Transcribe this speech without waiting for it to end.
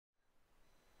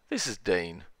This is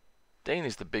Dean. Dean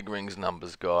is the big rings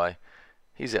numbers guy.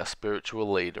 He's our spiritual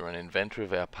leader and inventor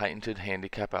of our patented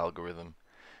handicap algorithm.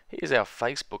 He is our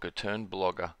Facebooker turned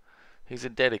blogger. He's a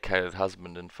dedicated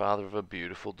husband and father of a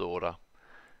beautiful daughter.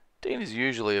 Dean is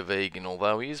usually a vegan,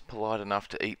 although he is polite enough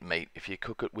to eat meat if you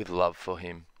cook it with love for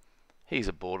him. He's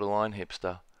a borderline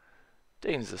hipster.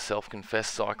 Dean is a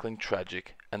self-confessed cycling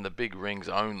tragic and the big ring's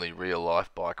only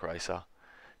real-life bike racer.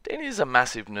 Dean is a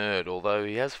massive nerd, although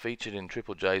he has featured in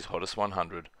Triple J's Hottest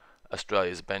 100,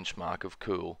 Australia's benchmark of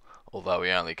cool, although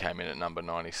he only came in at number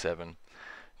 97.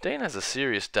 Dean has a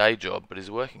serious day job but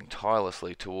is working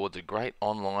tirelessly towards a great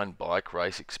online bike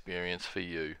race experience for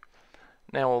you.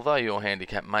 Now, although your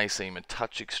handicap may seem a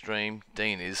touch extreme,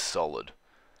 Dean is solid.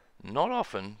 Not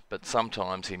often, but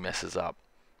sometimes he messes up.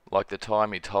 Like the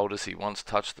time he told us he once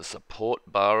touched the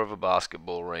support bar of a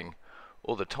basketball ring,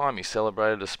 or the time he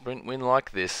celebrated a sprint win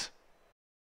like this.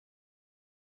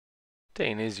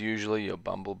 Dean is usually your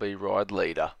bumblebee ride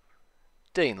leader.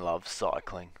 Dean loves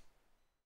cycling.